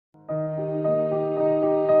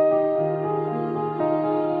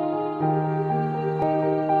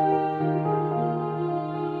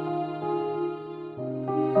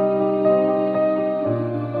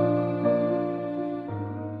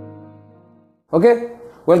Okay,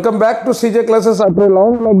 welcome back to CJ classes after a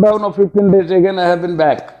long lockdown of 15 days. Again, I have been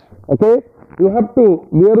back. Okay, you have to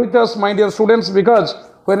bear with us, my dear students, because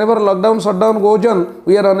whenever lockdown shutdown goes on,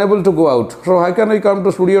 we are unable to go out. So how can we come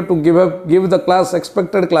to studio to give the class,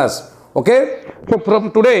 expected class? Okay, so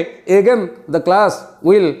from today again the class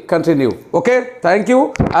will continue. Okay, thank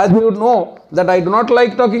you. As you know that I do not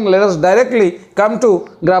like talking, let us directly come to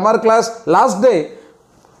grammar class. Last day,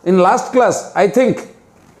 in last class,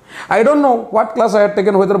 I don't know what class I had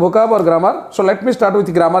taken, whether vocab or grammar. So let me start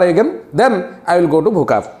with grammar again. Then I will go to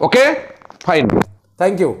vocab. Okay? Fine.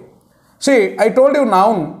 Thank you. See, I told you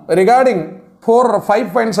noun regarding 4 or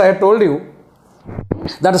 5 points. I had told you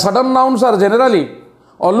that certain nouns are generally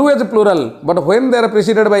always plural, but when they are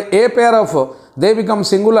preceded by a pair of, they become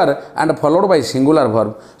singular and followed by singular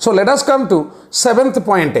verb. So let us come to 7th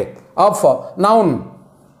point of noun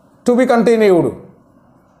to be continued.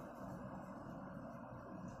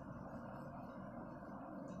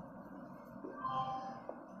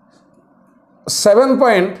 7th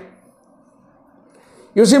point,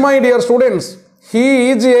 you see my dear students,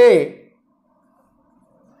 he is a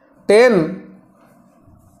 10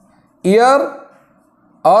 year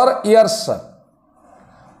or years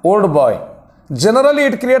old boy. Generally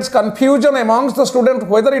it creates confusion amongst the student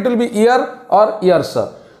whether it will be year or years.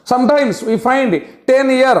 Sometimes we find 10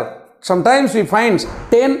 year, sometimes we find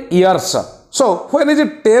 10 years. So when is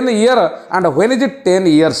it 10 year and when is it 10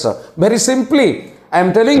 years? Very simply I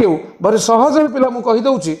am telling you, very सहज पिला मु कहि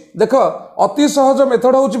दउची देखो अति सहज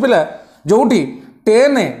method होची पिला जोठी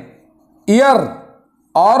 10 year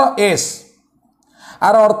और एस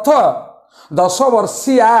आर अर्थ 10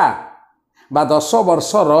 वर्षिया बा 10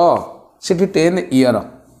 वर्षर सिटी 10 ईयर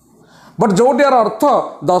बट जोठी आर अर्थ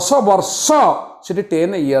 10 वर्ष सिटी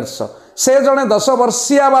 10 इयर्स से जने 10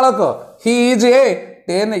 वर्षिया बालक he is a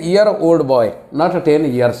 10 year old boy not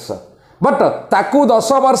 10 years but ताकू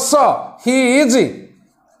 10 वर्ष he is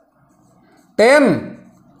 10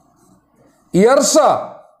 years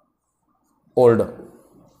old.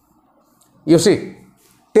 You see,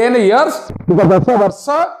 10 years because 10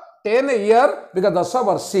 varsha, 10 year because 10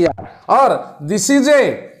 varshiya. Or this is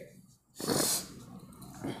a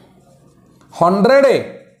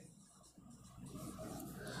 100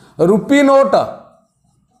 rupee note.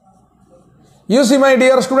 You see my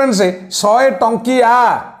dear students, 100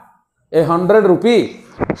 tonkiya, a 100 rupee.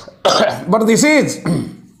 But this is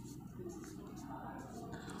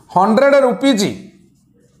 100 rupees.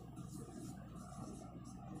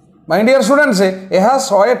 My dear students, यह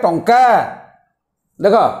 100 टंका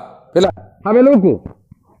देखो पिला हम लोग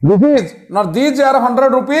this is not these are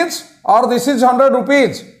 100 rupees or this is 100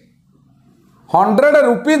 rupees. 100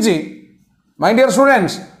 rupees, my dear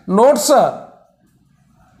students, notes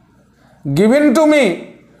given to me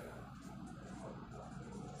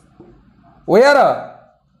where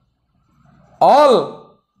all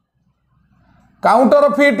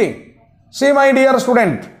counterfeit. See my dear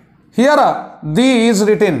student, here the is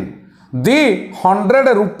written, the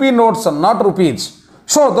 100 rupee notes, not rupees.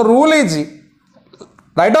 So the rule is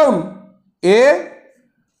write down a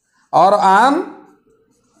or an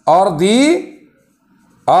or the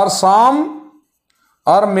or some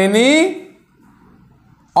or many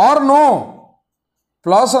or no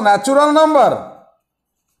plus a natural number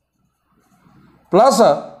plus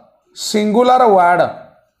a singular word.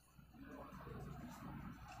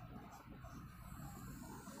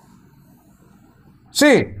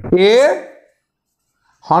 See, a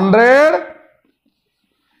 100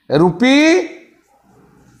 rupee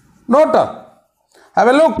note. Have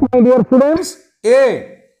a look, my dear students.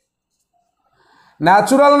 A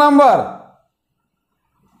natural number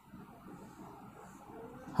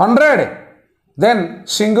 100, then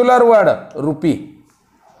singular word rupee.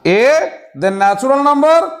 A, then natural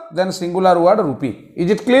number, then singular word rupee. Is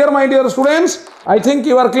it clear, my dear students? I think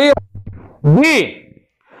you are clear. B,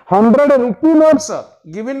 100 rupee notes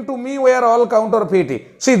given to me were all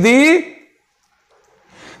counterfeit. See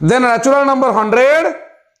then natural number 100,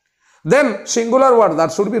 then singular word,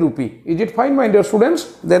 that should be rupee. Is it fine, my dear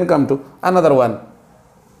students? Then come to another one.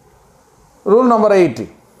 Rule number 80.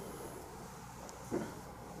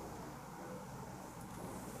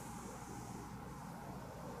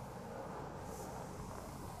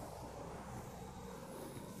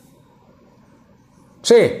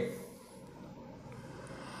 See,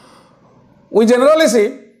 we generally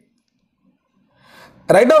see,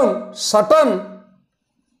 write down certain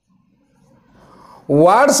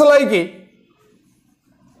words like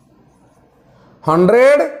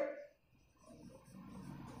 100,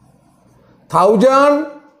 1000,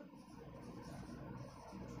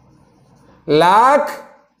 lakh,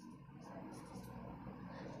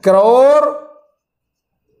 crore,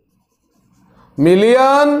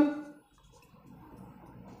 million,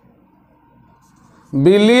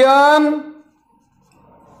 billion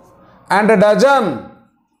and a dozen.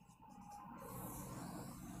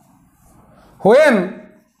 When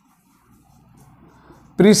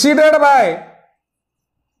preceded by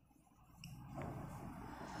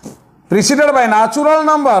natural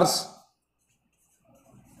numbers,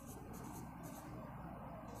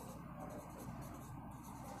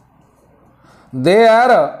 they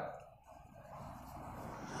are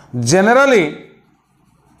generally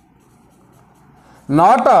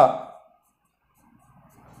not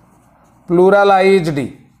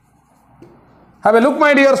pluralized. Have a look,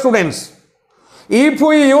 my dear students. If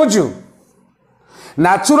we use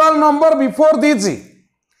natural number before these,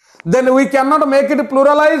 then we cannot make it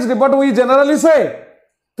pluralized, but we generally say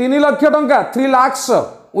 3 lakh tanka, 3 lakhs,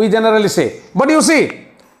 we generally say. But you see,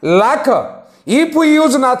 lakh, if we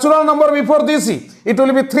use natural number before this, it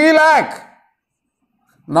will be 3 lakh,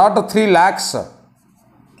 not 3 lakhs.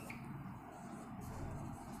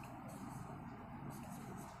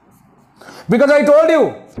 Because I told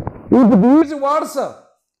you, if these words,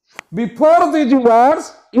 before these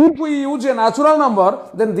words, if we use a natural number,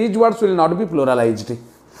 then these words will not be pluralized.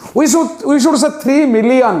 We should say 3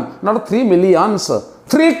 million, not 3 millions.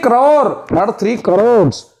 3 crore, not 3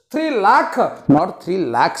 crores. 3 lakh, not 3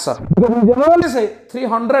 lakhs. Because we generally say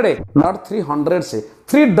 300, not 300.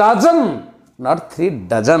 3 dozen, not 3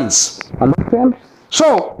 dozens. Understand?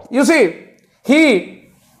 So, you see, he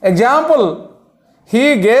gave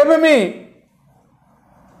me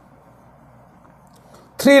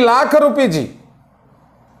 3 lakh rupees,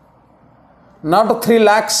 not 3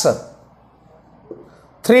 lakhs.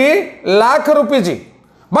 3 lakh rupees.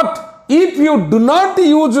 But if you do not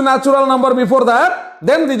use natural number before that,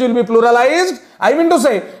 then this will be pluralized. I mean to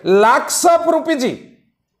say lakhs of rupees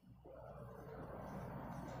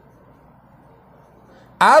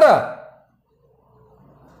are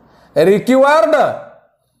required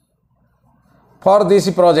for this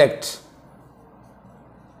project.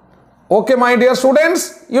 Okay, my dear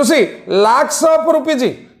students, you see, lakhs of rupees,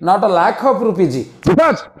 not a lakh of rupees.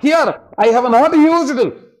 Because here I have not used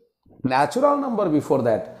natural number before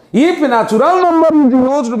that. If natural number is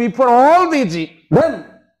used before all these, then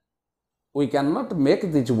we cannot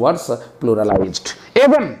make these words pluralized.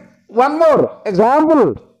 Even one more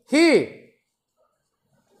example. He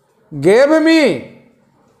gave me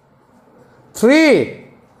 3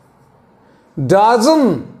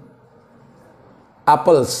 dozen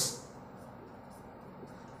apples.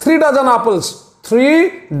 3 dozen apples.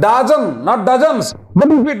 3 dozen, not dozens.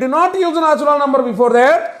 But if we do not use natural number before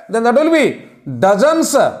that, then that will be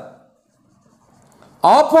dozens of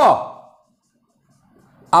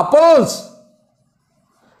apples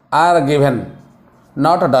are given,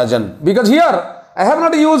 not a dozen. Because here I have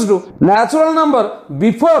not used natural number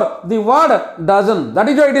before the word dozen. That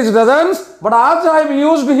is why it is dozens. But as I have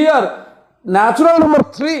used here natural number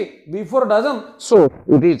 3 before dozen, so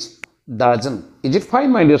it is dozen. Is it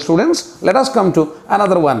fine, my dear students? Let us come to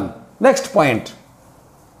another one. Next point.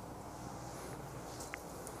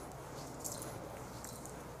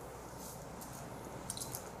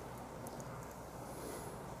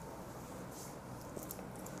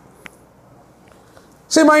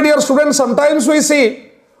 See, my dear students, sometimes we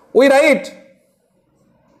write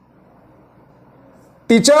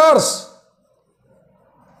Teachers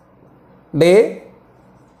Day,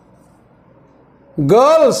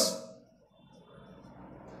 Girls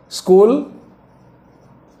School,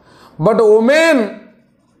 but Women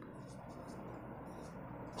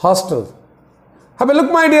Hostel. Have a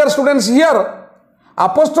look, my dear students. Here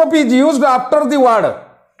apostrophe is used after the word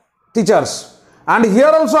teachers, and here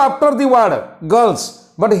also after the word girls,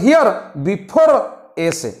 but here before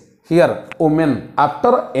s. Here women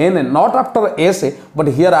after n, not after s, but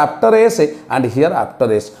here after s and here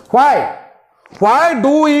after s. Why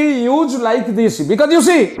do we use like this? Because you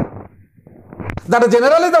see that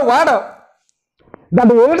generally the word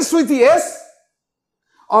that ends with s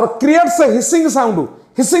or creates a hissing sound.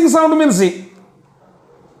 Hissing sound means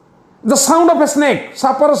the sound of a snake.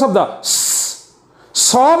 Sapara shabda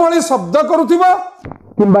sa bhali shabda karuthibha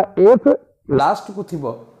kimba s last ku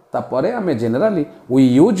thibo, tapare ame generally we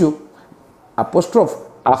use apostrophe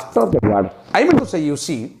after the word. I mean to say, you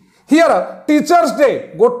see here Teachers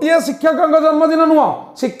Day gotiye शिक्षकଙ୍କ जन्मदिन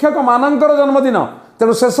नुह, शिक्षक मानकर जन्मदिन,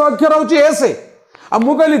 तेणु शेष अक्षर होची S. आ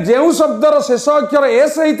मु कहली जेउ शब्दर शेष अक्षर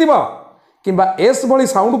एस हेतिबा किंबा एस भली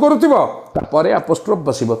साउंड करूथिबो तापरे apostrophe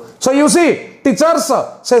बसिबो. So you see teachers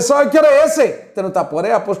शेष अक्षर एस, तेणु तापरे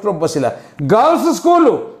apostrophe बसिला. गर्ल्स स्कूल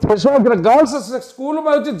शेष अक्षर गर्ल्स स्कूल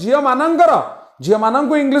होची झियो मानकर, झियो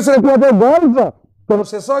माननको इंग्लिश रे कहते गर्ल्स, तेणु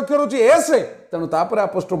शेष अक्षर हूँ एस तेणु तापर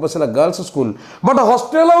अपोस्ट्रोफ बसला गर्ल्स स्कूल बट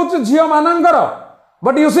हॉस्टेल हूँ झील मानकर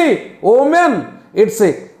but you see women it's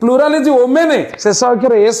a plural is women शेष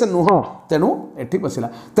अक्षर एस नुह तेणु एठी बसला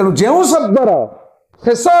तेणु जो शब्दर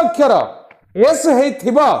शेष अक्षर एस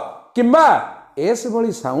होइथिबो किंबा एस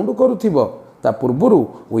भली साउंड करूथिबो ता पूर्वरु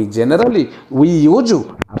we generally we use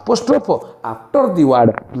apostrophe after the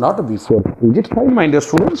word not before. Is it fine, my dear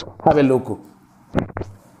students? Have a look.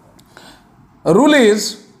 Rule is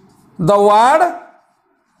the word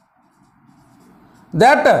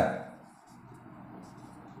that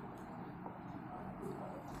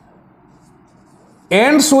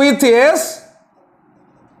ends with s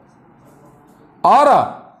or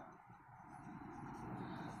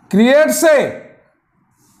creates a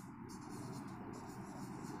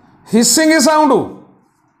hissing sound.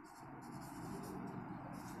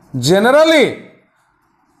 Generally,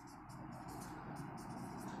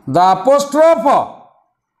 the apostrophe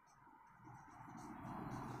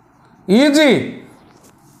is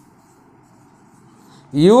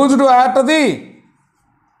used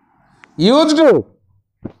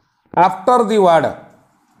after the word.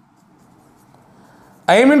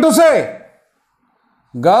 I mean to say,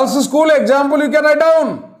 girls school example you can write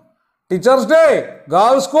down. Teachers Day,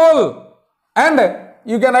 girls school, and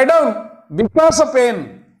you can write down because of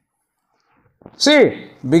pain. See,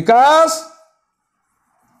 because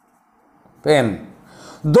pain.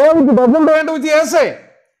 Though it doesn't end with essay,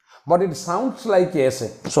 but it sounds like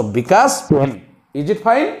essay. So, because pain. Is it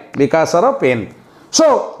fine? Because or pain.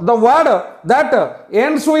 So, the word that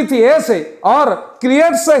ends with essay or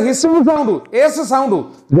creates a hissing sound, s sound,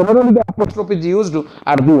 generally the apostrophe is used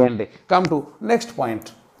at the end. Come to next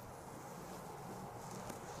point.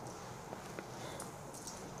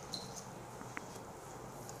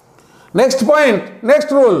 Next point,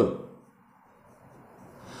 next rule.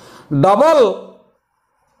 Double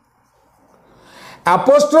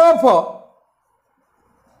apostrophe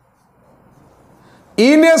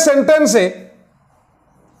in a sentence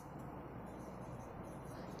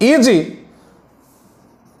is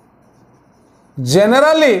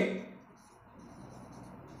generally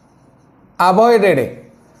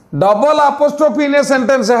avoided. Double apostrophe in a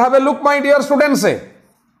sentence. Have a look, my dear students.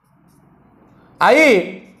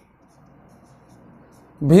 I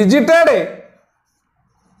visited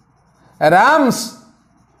Ram's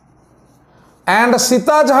and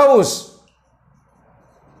Sita's house.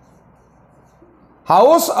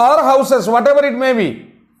 House or houses, whatever it may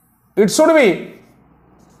be. It should be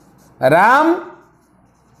Ram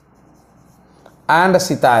and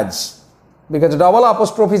Sita's, because double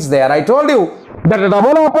apostrophe is there. I told you that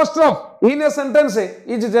double apostrophe in a sentence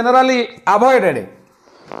is generally avoided.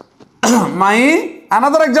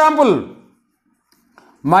 Another example.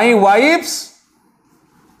 My wife's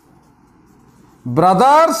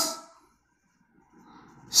brother's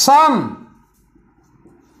son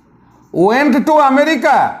went to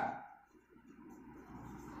America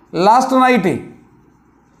last night.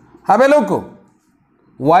 Have a look.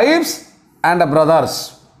 Wives and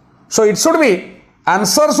brothers. So it should be,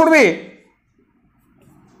 answer should be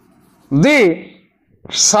the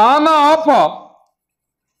son of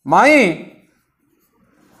my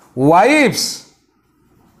wife's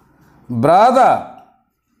brother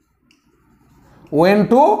went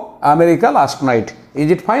to America last night.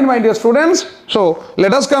 Is it fine, my dear students? So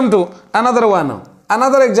let us come to another one,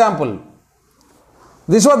 another example.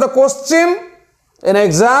 This was the question in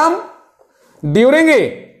exam during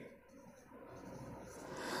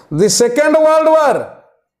the Second World War.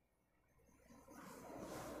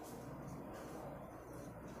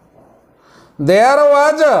 There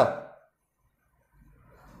was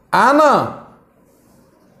an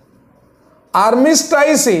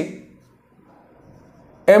armistice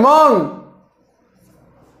among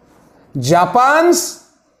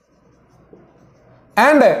Japan's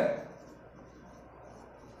and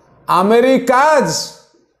America's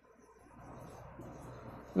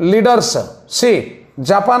leaders. See,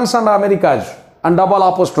 Japan's and America's and double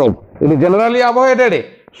apostrophe. It is generally avoided.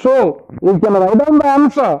 So, you can write down the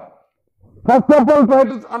answer. First of all, try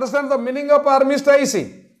to understand the meaning of armistice.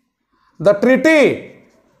 The treaty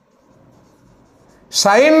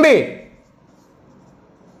signed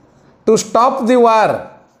to stop the war.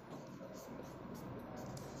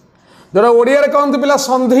 जो ओडिया कहते पिला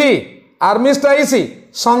संधि, armistice,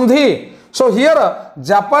 संधि. So here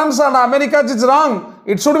Japan and America is wrong.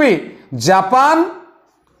 It should be Japan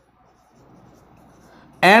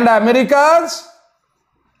and America's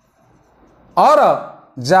or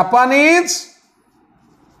Japanese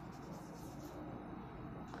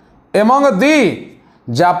among the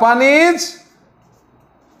Japanese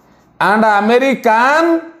and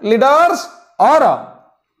American leaders, or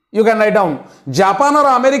you can write down Japan or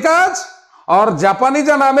Americas, or Japanese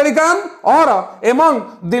and American, or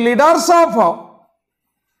among the leaders of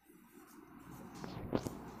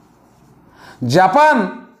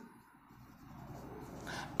Japan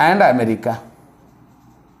and America.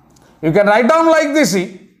 You can write down like this,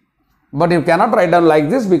 but you cannot write down like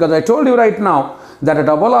this, because I told you right now that a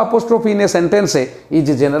double apostrophe in a sentence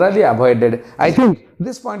is generally avoided. I think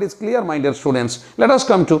this point is clear, my dear students. Let us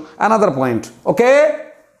come to another point. Okay?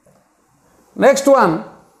 Next one.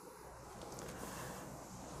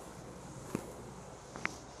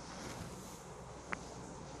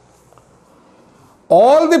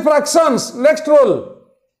 All the fractions, next rule.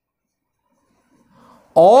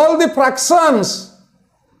 All the fractions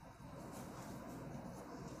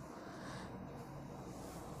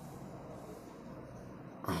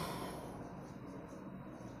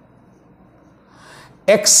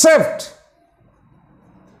except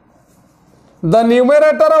the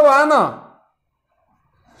numerator of 1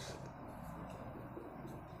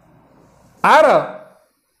 are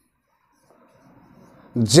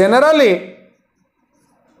generally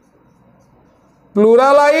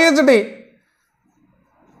pluralized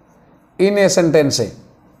in a sentence.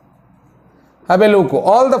 Have a look.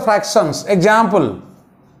 All the fractions. Example.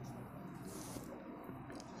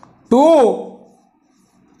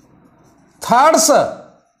 2/3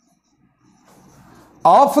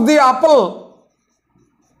 of the apple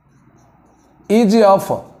is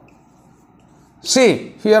of.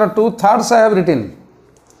 See, here 2/3 I have written,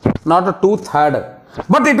 not a 2/3,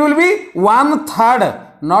 but it will be 1/3,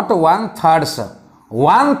 not 1/3.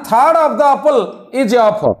 1/3 of the apple is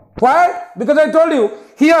of. Why? Because I told you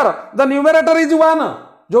here the numerator is 1.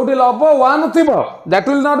 Jodi labo 1 thiba, that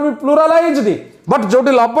will not be pluralized. But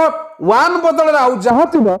jodi labo 1 badal au jaha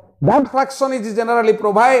thiba, that fraction is generally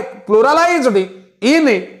pluralized in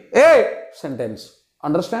a sentence.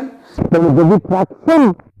 Understand? The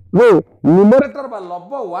fraction numerator by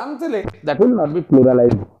labo 1 thile, that will not be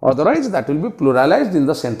pluralized. Otherwise, that will be pluralized in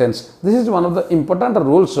the sentence. This is one of the important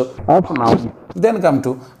rules of noun. Then come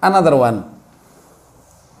to another one.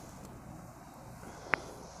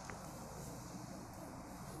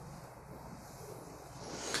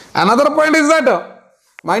 Another point is that,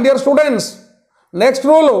 my dear students, next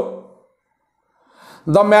rule,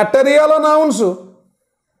 the material nouns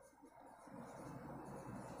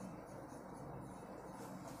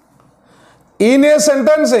in a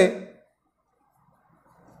sentence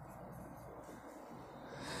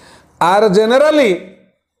are generally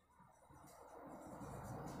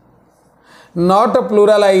not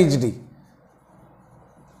pluralized.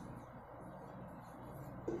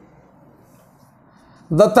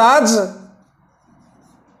 The Taj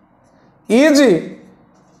is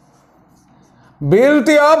built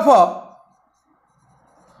of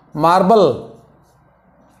marble.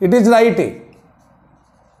 It is right.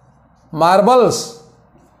 Marbles,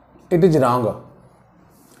 it is wrong.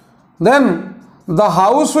 Then the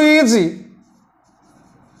house is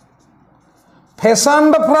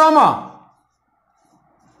fashioned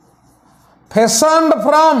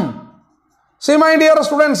from. See, my dear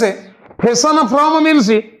students, fashion from means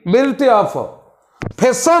built of.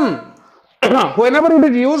 Fashion, whenever it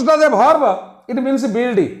is used as a verb, it means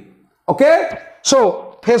build. Okay?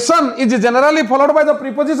 So, fashion is generally followed by the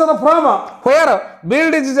preposition of from, where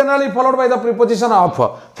build is generally followed by the preposition of.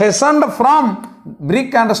 Fashioned from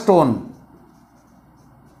brick and stone,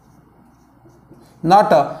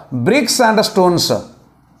 not bricks and stones.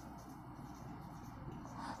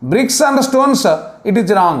 Bricks and stones, it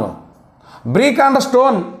is wrong. Brick and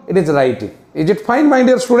stone, it is right. Is it fine, my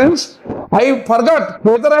dear students? I forgot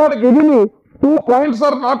whether I had given you 2 points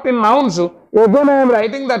or not in nouns. Again, I am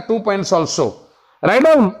writing that 2 points also. Write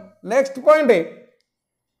down. Next point.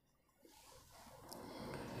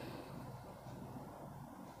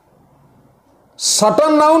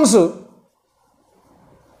 Certain nouns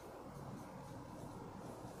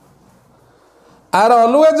are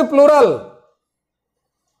always plural.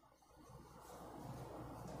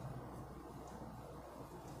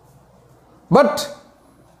 But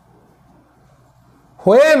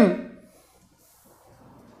when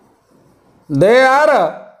they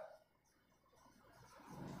are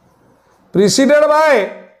preceded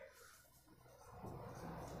by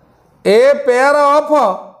a pair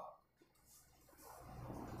of,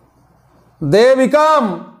 they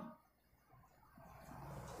become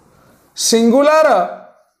singular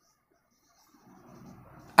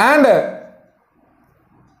and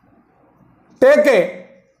take a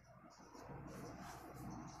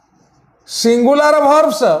singular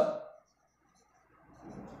verbs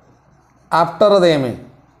after them.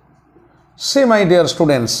 See, my dear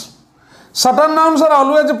students, certain nouns are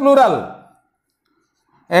always plural.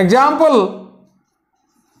 Example,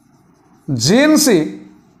 jeans,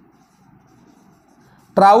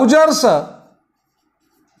 trousers,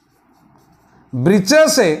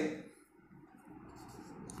 breeches,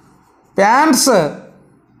 pants,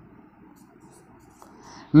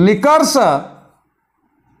 knickers,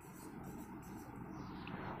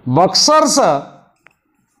 boxers,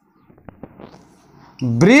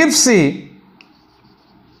 briefs,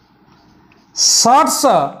 shorts,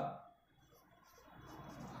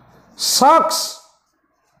 socks,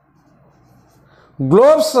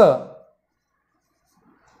 gloves,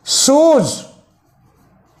 shoes,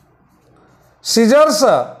 scissors,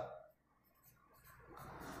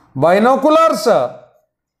 binoculars,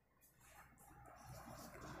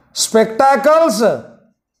 spectacles,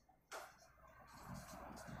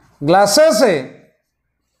 glasses,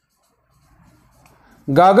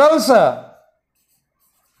 goggles,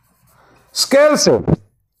 scales.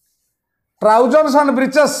 Trousers and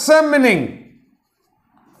breeches, same meaning.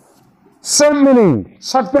 Same meaning.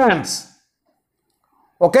 Short pants.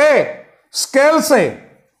 Okay. Scales,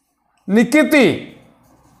 nikiti,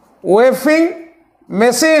 waving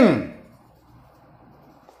machine.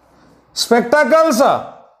 Spectacles,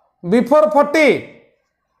 before 40.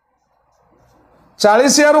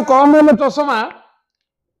 40 ରୁ କମ ହେଲେ ଚଷମା,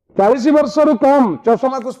 40 ବର୍ଷରୁ କମ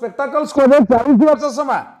ଚଷମାକୁ ସ୍ପେକ୍ଟାକଲ୍ସ କହିବେ, 40 ବର୍ଷ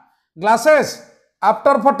ଚଷମା. Glasses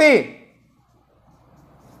after 40.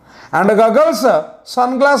 And goggles,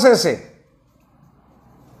 sunglasses.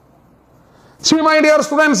 See, my dear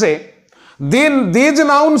students, these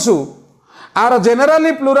nouns are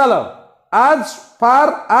generally plural as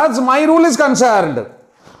far as my rule is concerned.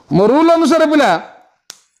 ମୋ rule ଅନୁସାରେ ପିଲା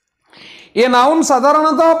ये noun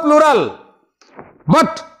ସାଧାରଣତଃ plural,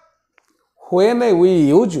 but when we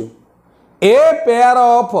use a pair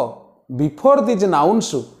of before these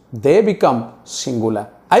nouns, they become singular.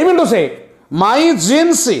 I mean to say, my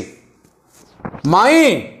jeans,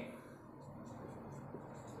 my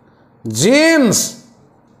jeans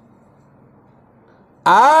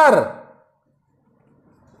are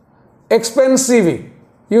expensive.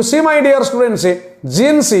 You see, my dear students,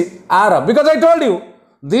 jeans are, because I told you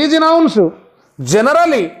these nouns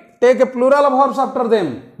generally take a plural of verbs after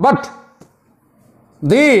them, but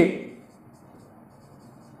the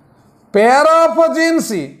pair of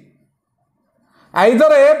jeans, either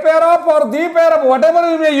a pair of or the pair of, whatever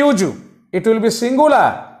you may use, it will be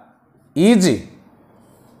singular, easy,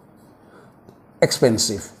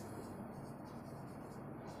 expensive.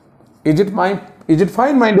 Is it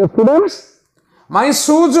fine, my dear students? My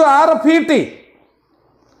shoes are feet,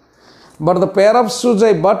 but the pair of shoes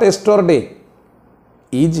I bought yesterday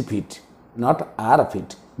is feet, not are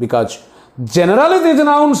feet, because generally these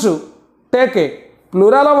nouns take a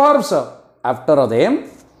plural of verbs after them.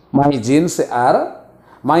 My jeans are,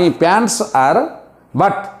 my pants are,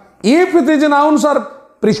 but if these nouns are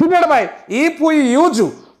preceded by, if we use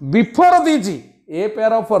before these a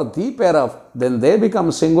pair of or the pair of, then they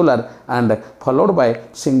become singular and followed by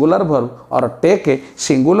singular verb or take a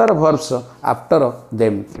singular verbs after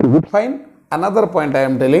them. Is it fine? Another point I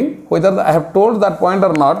am telling, whether I have told that point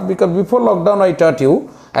or not, because before lockdown I taught you,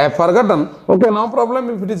 I have forgotten. Okay, no problem.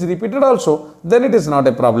 If it is repeated also, then it is not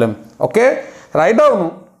a problem. Okay, write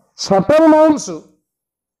down certain nouns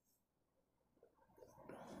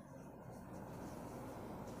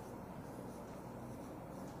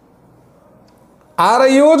are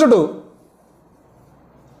used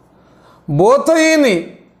both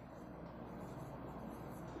in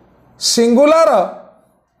singular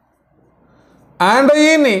and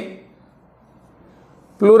in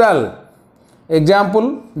plural.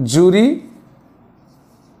 Example, jury,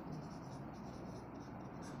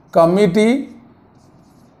 committee,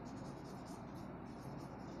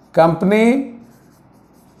 company,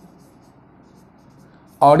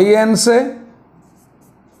 audience,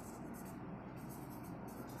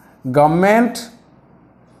 government,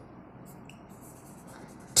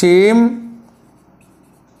 team,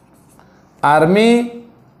 army.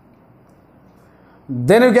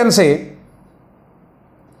 Then you can say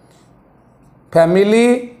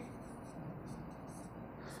family,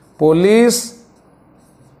 police,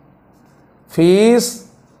 fish,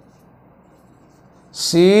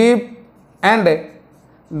 sheep and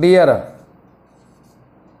deer.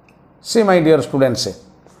 See, my dear students,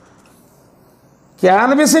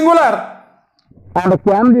 can be singular and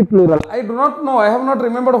can be plural. I do not know, I have not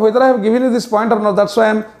remembered whether I have given you this point or not. That's why I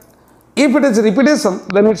am, if it is repetition,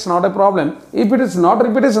 then it's not a problem. If it is not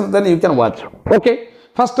repetition, then you can watch. Okay,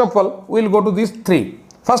 first of all, we will go to these three.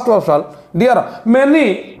 First of all, dear,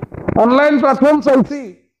 many online platforms I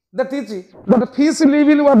see, They teach that fish live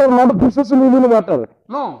in water, not fishes live in water.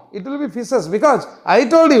 No, it will be fishes, because I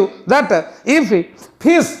told you that if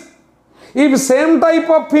same type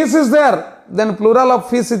of fish is there, then plural of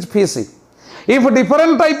fish is fishy. If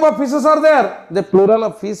different type of fishes are there, the plural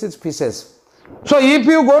of fish is fishes. So if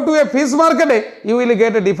you go to a fish market, you will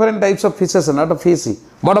get different types of fishes, not fishy.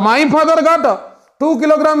 But my father got 2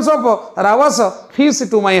 kilograms of ravas fish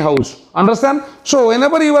to my house. Understand? So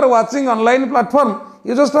whenever you are watching online platform,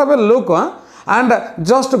 you just have a look and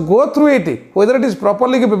just go through it, whether it is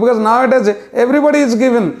properly given, because nowadays everybody is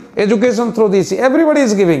given education through this. Everybody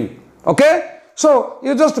is giving. Okay? So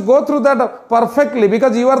you just go through that perfectly,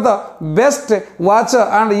 because you are the best watcher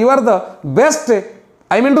and you are the best,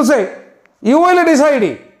 I mean to say, you will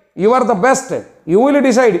decide. You are the best. You will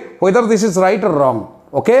decide whether this is right or wrong.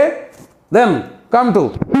 Okay? Then come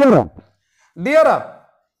to deer. Deer.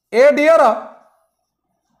 A deer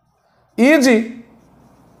is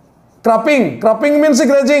cropping. Cropping means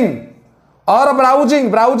grazing or browsing.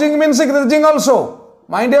 Browsing means grazing also.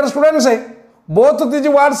 My dear students, both these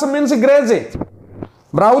words means graze.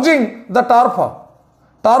 Browsing the turf.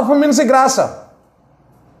 Turf means grass.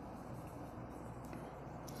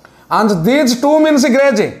 And these two means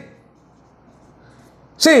graze.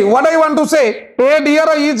 See, what I want to say, a deer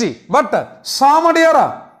is easy, but some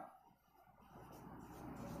deer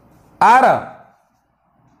are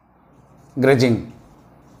grazing.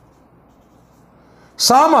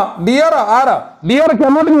 Some deer deer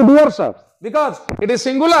cannot be deer, sir, because it is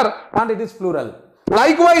singular and it is plural.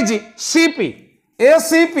 Likewise, CP, a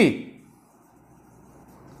CP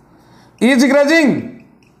is grazing,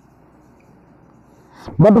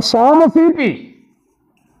 but some CP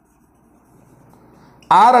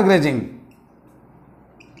are grazing.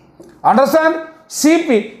 Understand?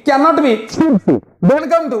 CP cannot be CP. Then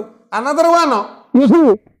come to another one. You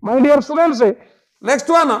see, my dear students, next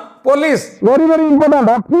one, police. Very, very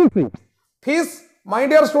important. Fish. Fish, my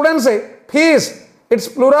dear students, fish. Its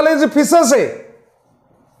plural is fishes.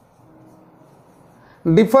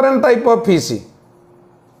 Different type of fish.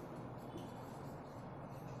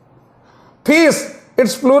 Fish,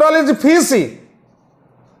 its plural is fishy.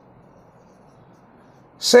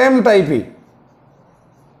 Same type.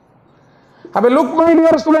 Have a look, my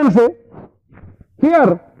dear students.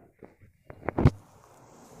 Here,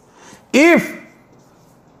 if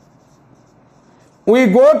we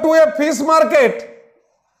go to a fish market,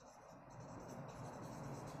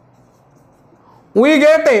 we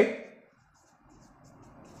get a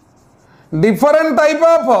different type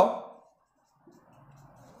of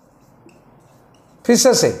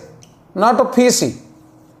fishes, not fishy.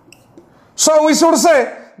 So we should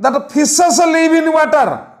say that fishes live in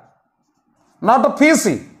water, not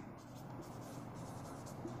fishy.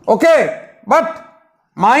 Okay, but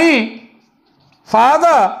my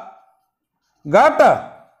father got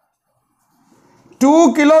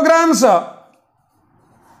 2 kilograms of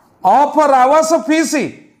ravas fish,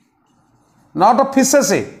 not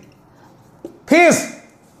fishes. Fish.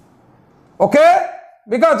 Okay?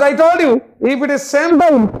 Because I told you, if it is same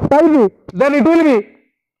type, then it will be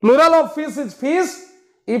plural of fish is fish.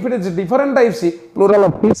 If it is different types, plural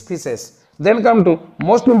of fish, fishes. Then come to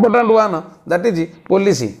most important one, that is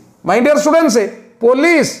policy. My dear students,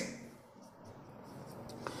 police,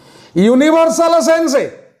 universal sense.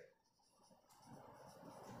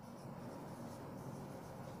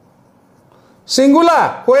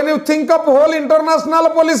 Singular, when you think of whole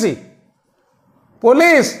international policy.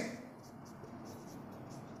 Police,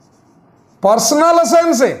 personal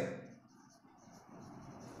sense,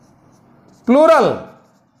 plural.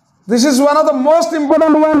 This is one of the most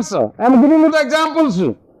important ones. I am giving you the examples.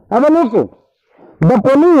 Have a look. The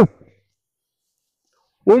police,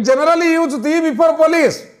 we generally use the before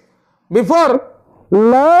police. Before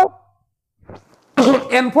law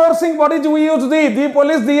enforcing bodies, we use the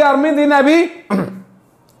police, the army, the navy.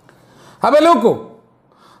 Have a look.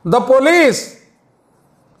 The police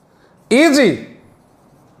is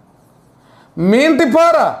meant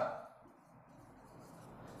for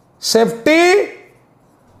safety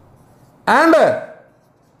and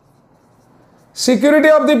security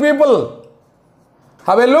of the people.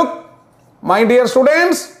 Have a look, my dear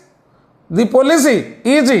students. The policy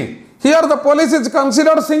is, here the police is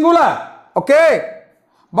considered singular. Okay,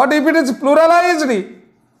 but if it is pluralized,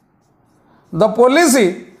 the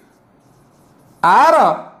policy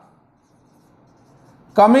are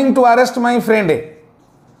coming to arrest my friend.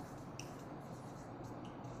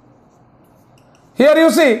 Here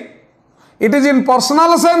you see, it is in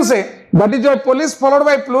personal sense, that is why police followed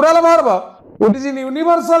by plural verb. It is in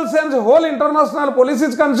universal sense, whole international police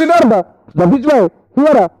is considered. That is why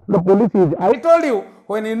here the police is. I told you,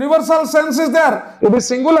 When universal sense is there, it is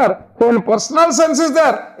singular. When personal sense is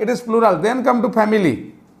there, it is plural. Then come to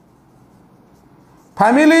family.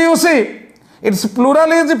 Family, you see, its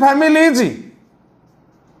plural is family.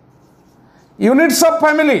 Units of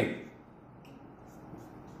family.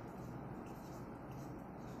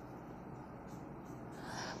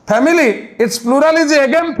 Family, its plural is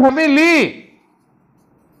again family.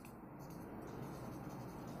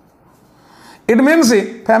 It means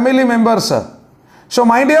family members. So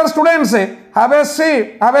my dear students,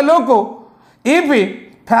 have a look. If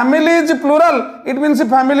family is plural, it means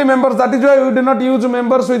family members. That is why we do not use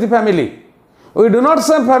members with family. We do not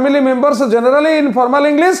say family members generally in formal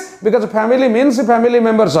English because family means family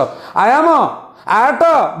members. I am at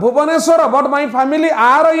Bhubaneswar, but my family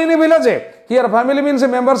are in a village. Here family means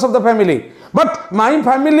members of the family. But my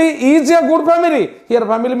family is a good family. Here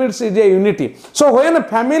family means is a unity. So when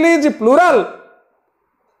family is plural,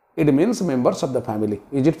 it means members of the family.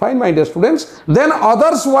 Is it fine, my dear students? Then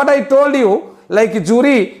others, what I told you, like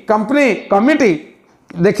jury, company, committee,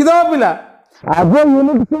 dekhidawa pila, as a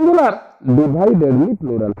unit singular, dividedly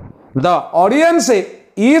plural. The audience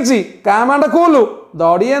is calm and cool. The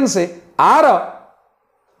audience are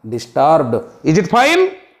disturbed. Is it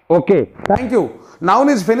fine? Okay. Thank you. Now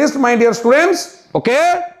is finished, my dear students.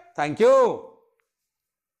 Okay. Thank you.